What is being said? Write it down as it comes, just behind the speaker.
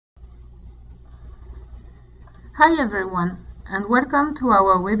Hi everyone, and welcome to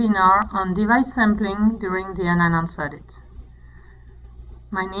our webinar on device sampling during the Unannounced Audits.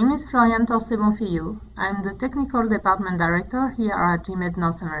 My name is Floriane Torcé-Bonfillot. I'm the Technical Department Director here at GMED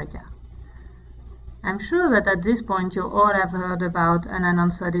North America. I'm sure that at this point you all have heard about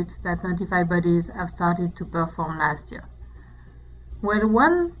unannounced audits that notified bodies have started to perform last year. Well,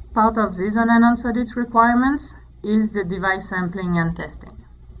 one part of these unannounced audit requirements is the device sampling and testing.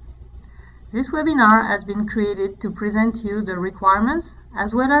 This webinar has been created to present you the requirements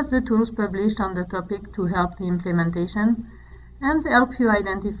as well as the tools published on the topic to help the implementation and help you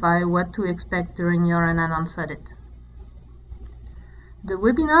identify what to expect during your unannounced audit. The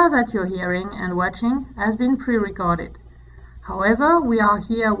webinar that you're hearing and watching has been pre-recorded. However, we are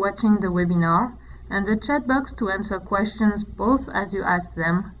here watching the webinar, and the chat box to answer questions both as you ask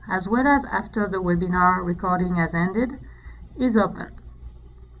them as well as after the webinar recording has ended is open.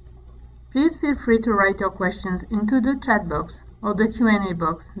 Please feel free to write your questions into the chat box or the Q&A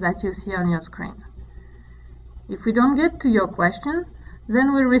box that you see on your screen. If we don't get to your question,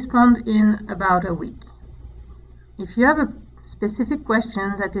 then we'll respond in about a week. If you have a specific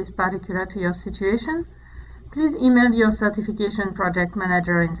question that is particular to your situation, please email your certification project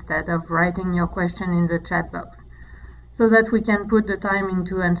manager instead of writing your question in the chat box, so that we can put the time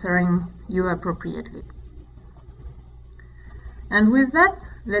into answering you appropriately. And with that,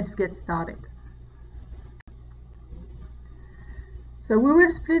 let's get started. So we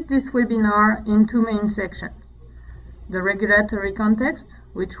will split this webinar in two main sections. The regulatory context,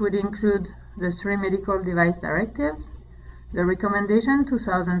 which would include the 3 medical device directives, the recommendation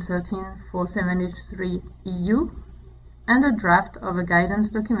 2013-473 EU, and a draft of a guidance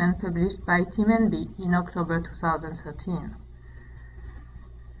document published by Team NB in October 2013.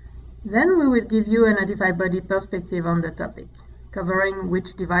 Then we will give you a notified body perspective on the topic, covering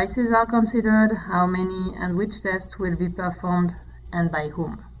which devices are considered, how many, and which tests will be performed and by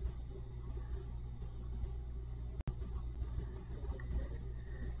whom.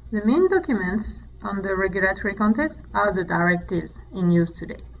 The main documents on the regulatory context are the directives in use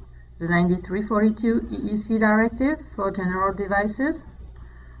today. The 9342 EEC directive for general devices,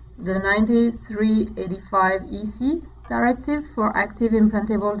 the 9385 EC directive for active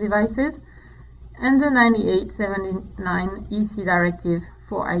implantable devices, and the 9879 EC directive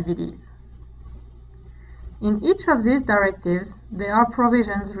for IVDs. In each of these directives, there are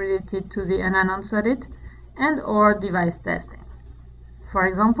provisions related to the unannounced audit and/or device testing. For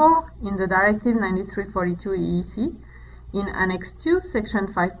example, in the Directive 9342 EEC, in Annex 2, Section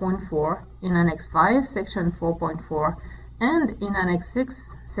 5.4, in Annex 5, Section 4.4, and in Annex 6,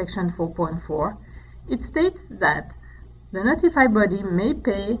 Section 4.4, it states that the notified body may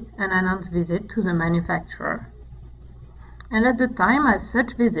pay an announced visit to the manufacturer, and at the time of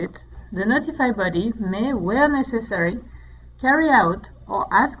such visits, the notified body may, where necessary, carry out or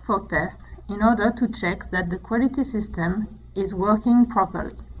ask for tests in order to check that the quality system is working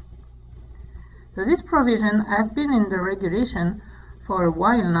properly. So this provision has been in the regulation for a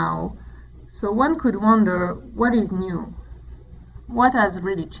while now, so one could wonder what is new, what has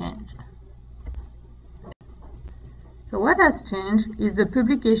really changed. So what has changed is the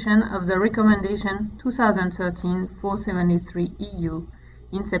publication of the recommendation 2013-473 EU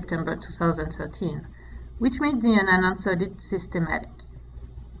in September 2013, which made the unannounced audit systematic.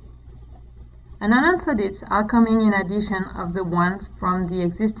 Unannounced audits are coming in addition of the ones from the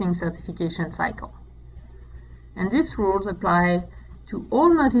existing certification cycle. And these rules apply to all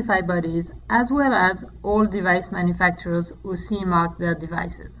notified bodies as well as all device manufacturers who CE mark their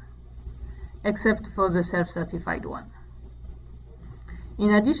devices, except for the self-certified one.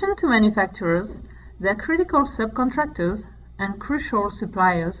 In addition to manufacturers, their critical subcontractors and crucial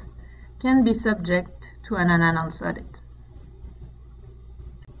suppliers can be subject to an unannounced audit.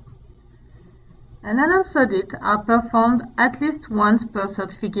 Unannounced audits are performed at least once per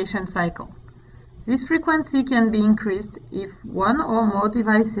certification cycle. This frequency can be increased if one or more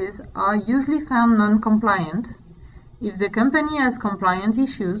devices are usually found non-compliant, if the company has compliant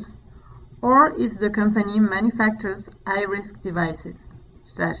issues, or if the company manufactures high-risk devices,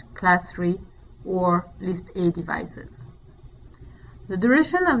 such as Class 3 or List A devices. The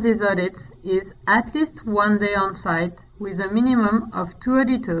duration of these audits is at least 1 day on site with a minimum of 2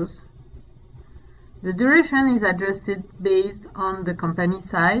 auditors. The duration is adjusted based on the company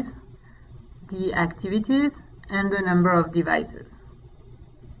size, the activities, and the number of devices.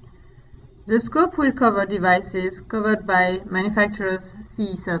 The scope will cover devices covered by manufacturer's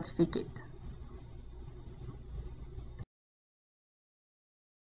CE certificate.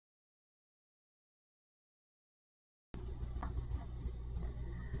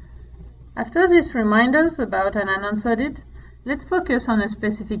 After these reminders about an unannounced audit, let's focus on a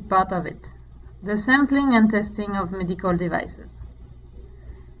specific part of it, the sampling and testing of medical devices.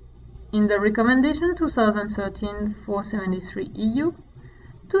 In the Recommendation 2013-473 EU,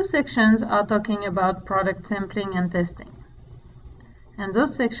 two sections are talking about product sampling and testing, and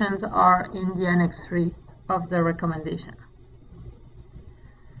those sections are in the Annex 3 of the recommendation.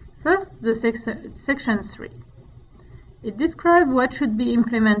 First, the Section 3. It describes what should be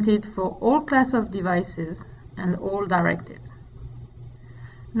implemented for all classes of devices and all directives.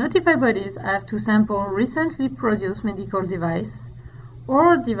 Notified bodies have to sample recently produced medical device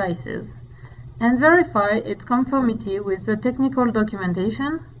or devices and verify its conformity with the technical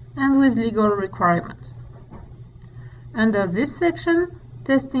documentation and with legal requirements. Under this section,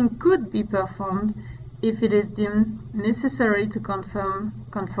 testing could be performed if it is deemed necessary to confirm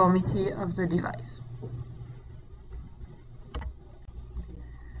conformity of the device.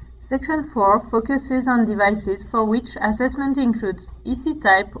 Section 4 focuses on devices for which assessment includes EC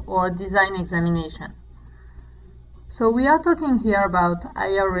type or design examination. So we are talking here about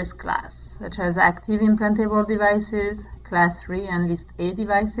higher risk class, such as active implantable devices, Class 3 and List A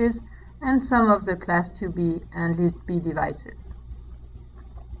devices, and some of the Class 2B and List B devices.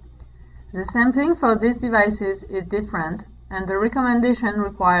 The sampling for these devices is different, and the recommendation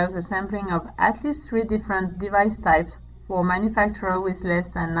requires a sampling of at least 3 different device types for manufacturers with less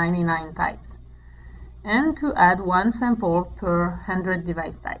than 99 types, and to add 1 sample per 100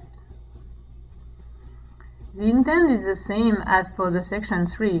 device types. The intent is the same as for the Section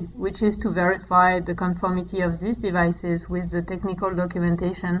 3, which is to verify the conformity of these devices with the technical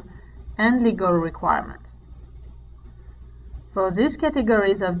documentation and legal requirements. For these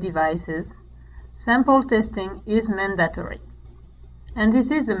categories of devices, sample testing is mandatory. And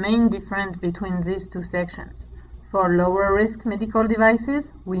this is the main difference between these two sections. For lower risk medical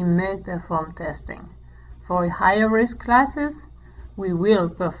devices, we may perform testing. For higher risk classes, we will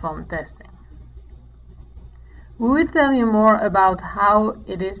perform testing. We will tell you more about how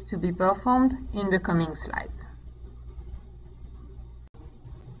it is to be performed in the coming slides.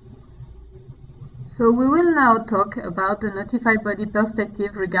 So we will now talk about the notified body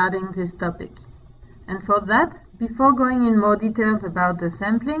perspective regarding this topic. And for that, before going in more details about the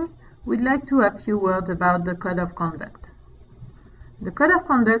sampling, we'd like to have a few words about the Code of Conduct. The Code of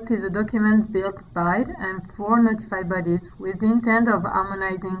Conduct is a document built by and for notified bodies with the intent of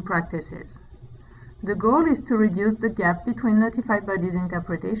harmonizing practices. The goal is to reduce the gap between notified bodies'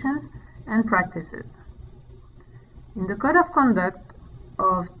 interpretations and practices. In the Code of Conduct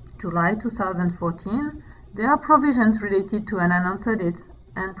of July 2014, there are provisions related to unannounced audits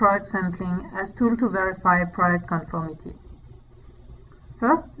and product sampling as tools to verify product conformity.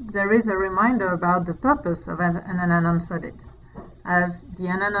 First, there is a reminder about the purpose of an unannounced audit, as the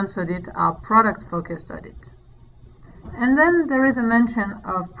unannounced audits are product-focused audits. And then there is a mention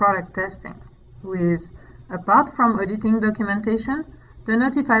of product testing, with, apart from auditing documentation, the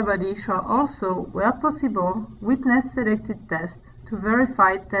notified body shall also, where possible, witness selected tests to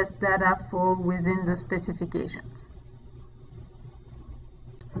verify test data fall within the specifications.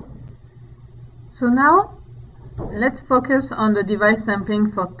 So now, let's focus on the device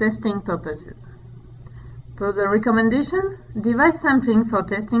sampling for testing purposes. Per the recommendation, device sampling for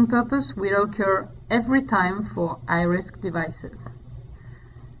testing purpose will occur every time for high-risk devices.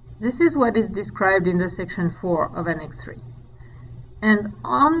 This is what is described in the Section 4 of Annex 3, and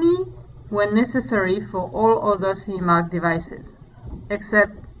only when necessary for all other CE mark devices,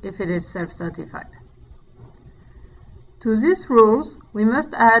 except if it is self-certified. To these rules, we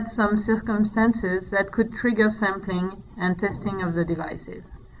must add some circumstances that could trigger sampling and testing of the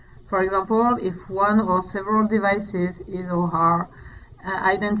devices. For example, if one or several devices is or are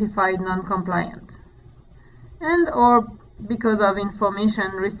identified non-compliant, and or because of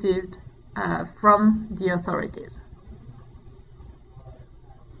information received from the authorities.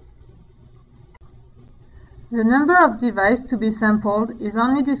 The number of devices to be sampled is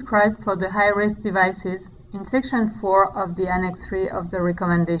only described for the high-risk devices in Section 4 of the Annex 3 of the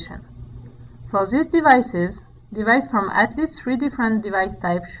recommendation. For these devices, devices from at least 3 different device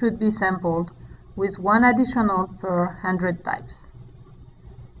types should be sampled, with 1 additional per 100 types.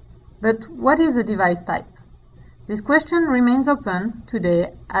 But what is a device type? This question remains open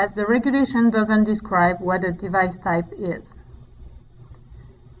today as the regulation doesn't describe what a device type is.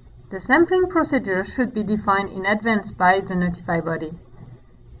 The sampling procedure should be defined in advance by the notified body.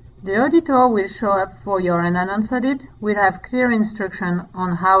 The auditor will show up for your unannounced audit will have clear instruction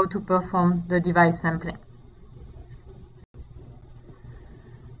on how to perform the device sampling.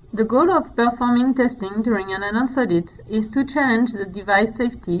 The goal of performing testing during an unannounced audit is to challenge the device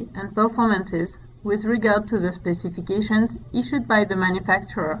safety and performances with regard to the specifications issued by the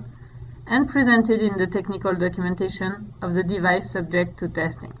manufacturer and presented in the technical documentation of the device subject to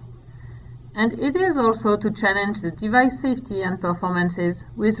testing. And it is also to challenge the device safety and performances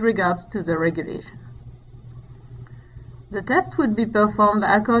with regards to the regulation. The test would be performed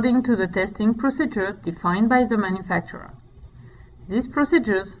according to the testing procedure defined by the manufacturer. These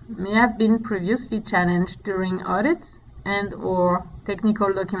procedures may have been previously challenged during audits and/or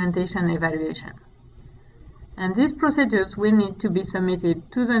technical documentation evaluation. And these procedures will need to be submitted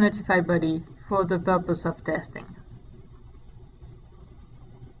to the notified body for the purpose of testing.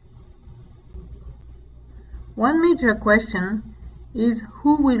 One major question is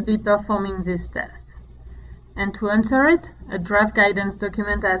who will be performing this test? And to answer it, a draft guidance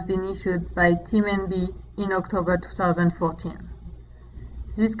document has been issued by Team NB in October 2014.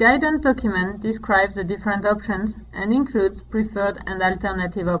 This guidance document describes the different options and includes preferred and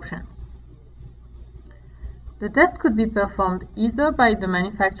alternative options. The test could be performed either by the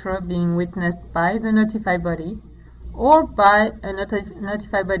manufacturer being witnessed by the notified body or by a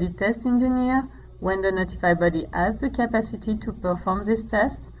notified body test engineer when the notified body has the capacity to perform this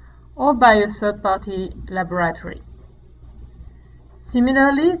test, or by a third-party laboratory.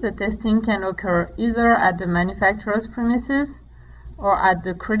 Similarly, the testing can occur either at the manufacturer's premises or at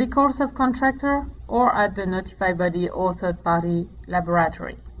the critical subcontractor, or at the notified body or third-party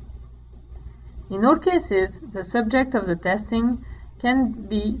laboratory. In all cases, the subject of the testing can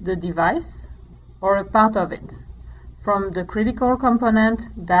be the device or a part of it, from the critical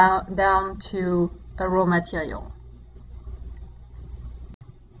component down to a raw material.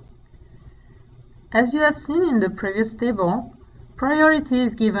 As you have seen in the previous table, priority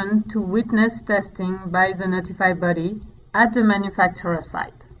is given to witness testing by the notified body at the manufacturer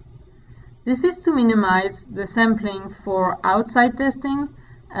site. This is to minimize the sampling for outside testing,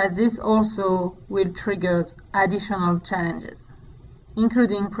 as this also will trigger additional challenges,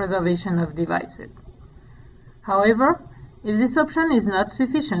 including preservation of devices. However, if this option is not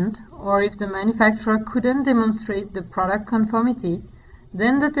sufficient, or if the manufacturer couldn't demonstrate the product conformity,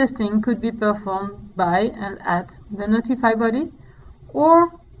 then the testing could be performed by and at the notified body,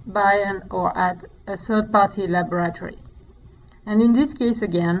 or by and or at a third-party laboratory. And in this case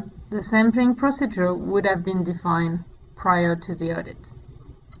again, the sampling procedure would have been defined prior to the audit.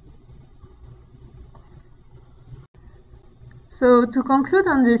 So to conclude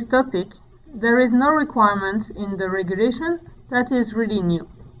on this topic, there is no requirement in the regulation that is really new.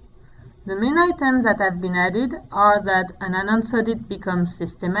 The main items that have been added are that an unannounced audit becomes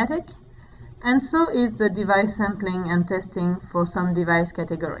systematic, and so is the device sampling and testing for some device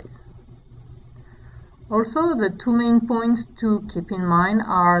categories. Also, the two main points to keep in mind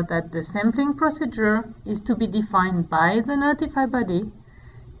are that the sampling procedure is to be defined by the notified body,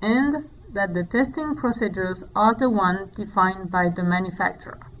 and that the testing procedures are the ones defined by the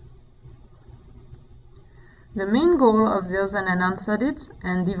manufacturer. The main goal of those unannounced audits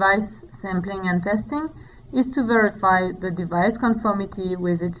and device sampling and testing is to verify the device conformity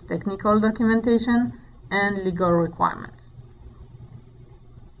with its technical documentation and legal requirements.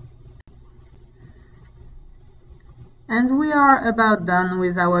 And we are about done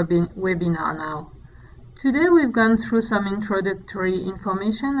with our webinar now. Today we've gone through some introductory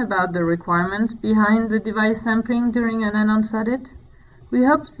information about the requirements behind the device sampling during an unannounced audit. We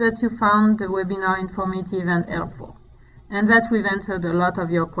hope that you found the webinar informative and helpful, and that we've answered a lot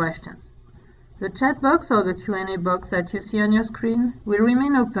of your questions. The chat box or the Q&A box that you see on your screen will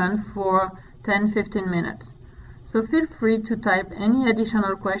remain open for 10-15 minutes, so feel free to type any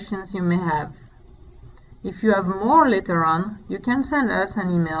additional questions you may have. If you have more later on, you can send us an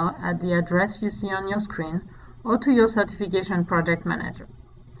email at the address you see on your screen or to your certification project manager,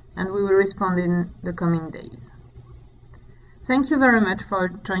 and we will respond in the coming days. Thank you very much for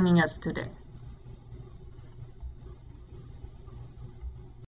joining us today.